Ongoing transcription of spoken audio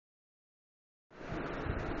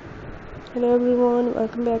Hello everyone,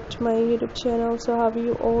 welcome back to my YouTube channel. So how are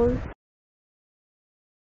you all?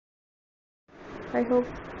 I hope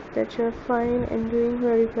that you're fine and doing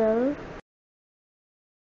very well.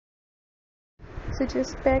 So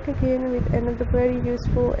just back again with another very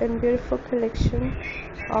useful and beautiful collection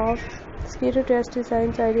of skater dress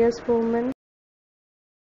designs ideas for women.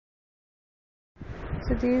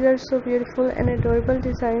 So these are so beautiful and adorable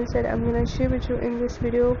designs that I'm gonna share with you in this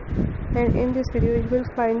video. And in this video you will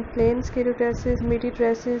find plain skater dresses, midi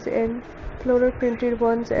dresses and floral printed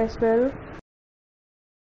ones as well.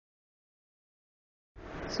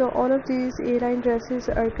 So all of these A-line dresses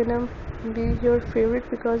are gonna be your favorite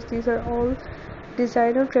because these are all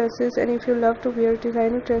designer dresses, and if you love to wear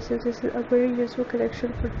designer dresses, this is a very useful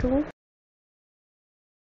collection for two.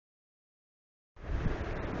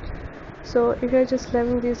 So if you're just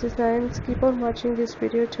loving these designs, keep on watching this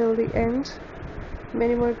video till the end.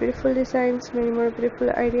 Many more beautiful designs, many more beautiful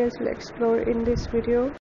ideas we'll explore in this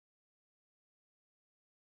video,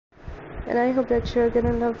 and I hope that you're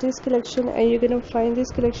gonna love this collection and you're gonna find this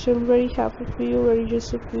collection very helpful for you, very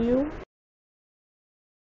useful for you.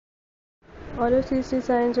 All of these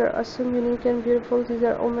designs are awesome, unique and beautiful. These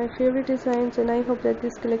are all my favorite designs, and I hope that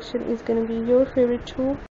this collection is gonna be your favorite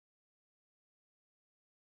too.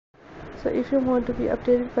 So if you want to be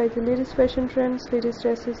updated by the latest fashion trends, latest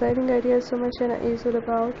dress designing ideas, so my channel is all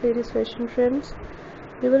about latest fashion trends.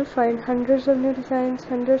 You will find hundreds of new designs,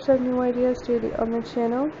 hundreds of new ideas daily on my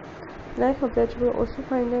channel, and I hope that you will also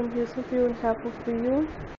find them useful for you and helpful for you.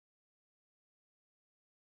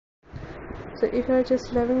 So if you are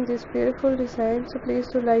just loving this beautiful design, so please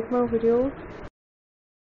do like my video,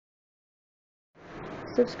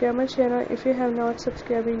 subscribe my channel if you have not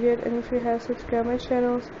subscribed yet, and if you have subscribed my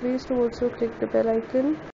channel, so please do also click the bell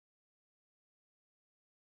icon.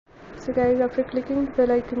 So guys, after clicking the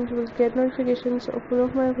bell icon, you will get notifications of all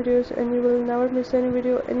of my videos, and you will never miss any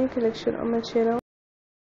video, any collection on my channel.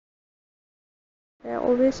 I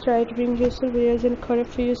always try to bring useful videos and correct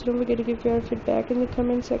for you, so don't forget to give your feedback in the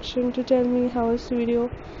comment section to tell me how is the video,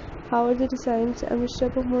 how are the designs, and which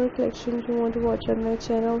type of more collections you want to watch on my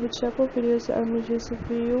channel, which type of videos are more useful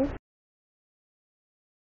for you.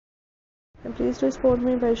 And please do support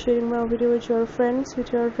me by sharing my video with your friends,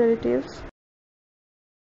 with your relatives.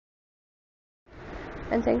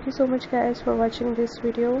 And thank you so much guys for watching this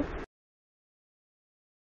video.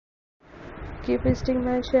 Keep visiting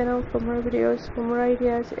my channel for more videos, for more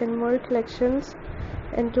ideas and more collections,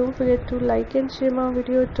 and don't forget to like and share my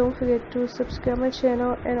video. Don't forget to subscribe my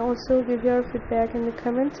channel and also give your feedback in the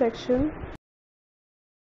comment section.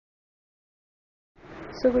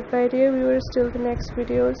 So goodbye dear viewers, till the next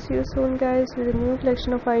video. See you soon guys with a new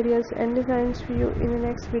collection of ideas and designs for you in the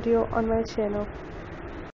next video on my channel.